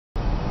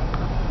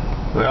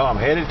Well, I'm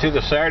headed to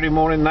the Saturday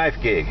morning knife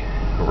gig.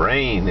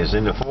 Rain is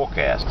in the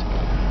forecast.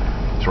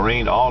 It's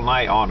rained all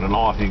night on and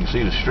off. You can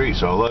see the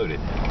streets are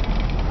loaded.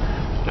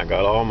 I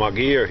got all my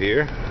gear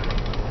here.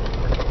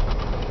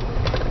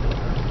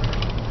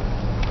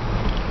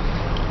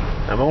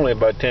 I'm only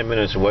about 10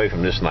 minutes away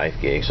from this knife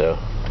gig, so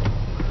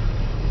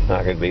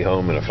I could be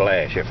home in a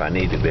flash if I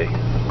need to be.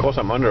 Of course,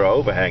 I'm under an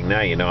overhang now,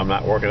 you know. I'm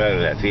not working out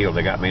of that field.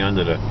 They got me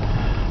under the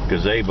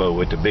gazebo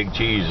with the big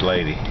cheese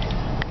lady.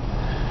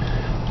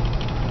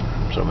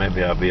 So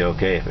maybe I'll be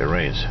okay if it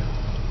rains.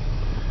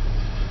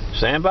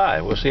 Stand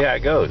by. We'll see how it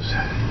goes.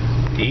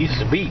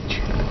 East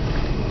Beach.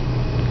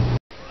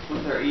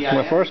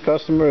 My first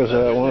customer is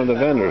one of the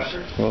vendors.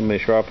 Let me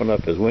sharpen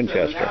up his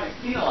Winchester.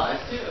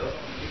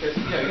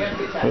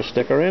 We'll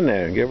stick her in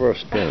there and give her a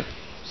spin.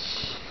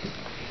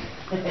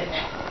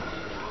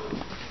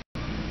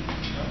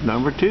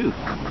 Number 2.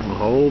 A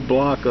whole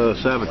block of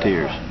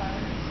saboteurs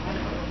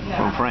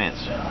from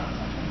France.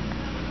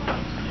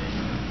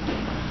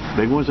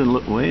 Big ones and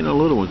well, ain't no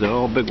little ones. They're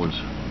all big ones.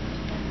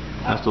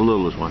 That's the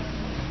littlest one.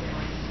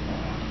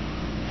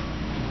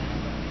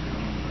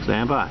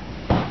 Stand by.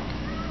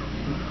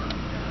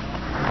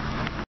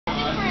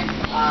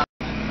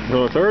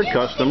 Well, the third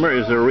customer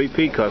is a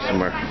repeat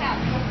customer.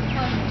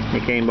 He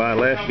came by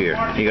last year.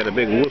 He got a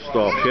big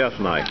Wusthof chef's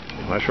knife.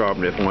 I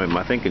sharpened it for him,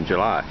 I think, in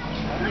July.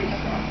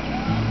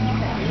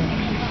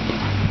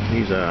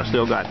 He's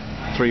still got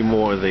 3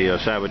 more of the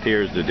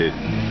saboteurs to do.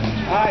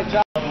 Hi,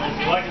 John.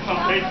 Like us on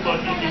Facebook,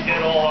 you can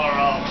get all our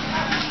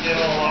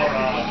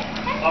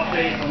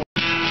updates.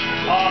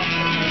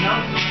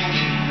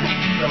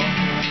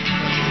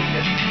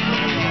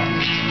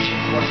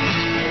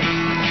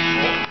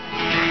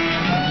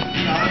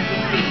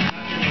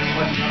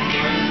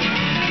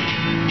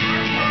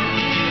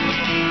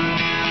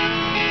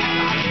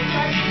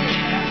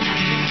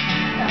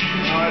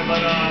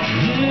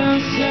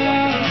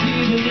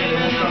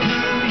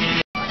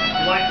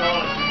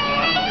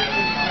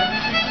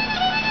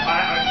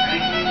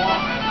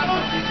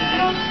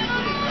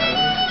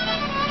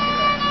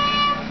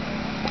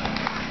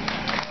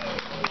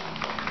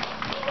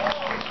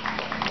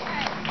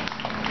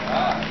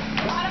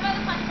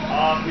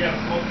 We have a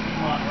smoke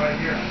Piedmont right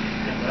here.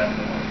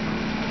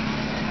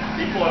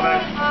 People have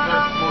actually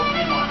preferred smoke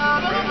Piedmont.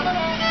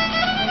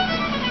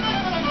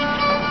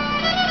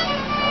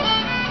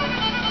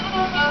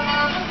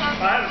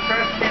 I have a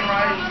trash can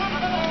right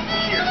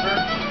here, sir.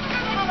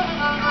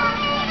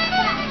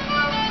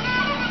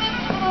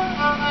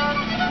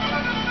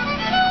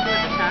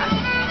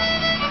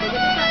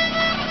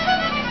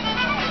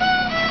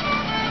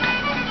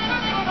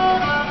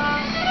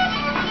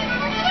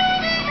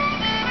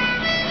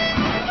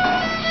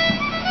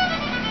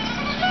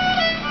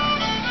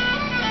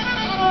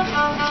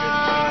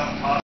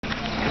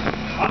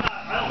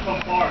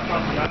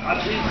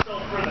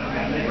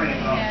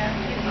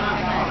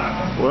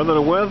 Well,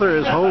 the weather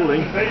is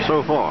holding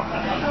so far.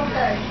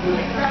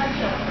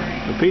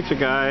 The pizza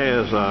guy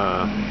is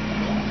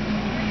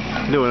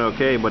doing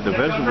okay, but the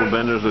vegetable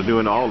vendors are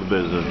doing all the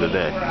business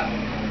today.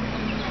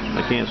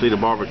 I can't see the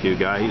barbecue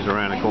guy. He's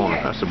around the corner.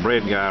 That's the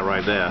bread guy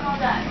right there.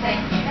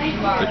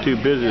 The 2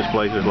 busiest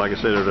places, like I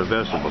said, are the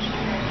vegetables.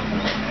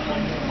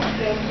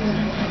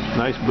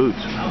 Nice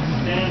boots.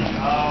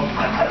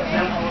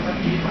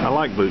 I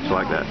like boots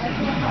like that.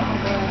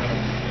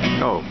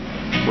 Oh,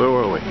 where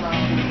were we?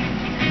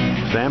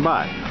 Stand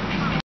by.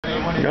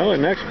 Now the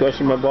next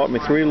customer bought me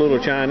 3 little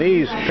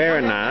Chinese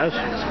paring knives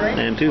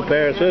and 2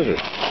 pair of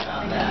scissors.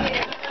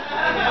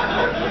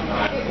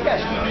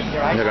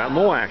 They got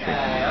more action.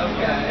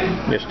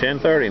 It's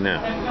 10:30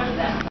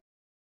 now.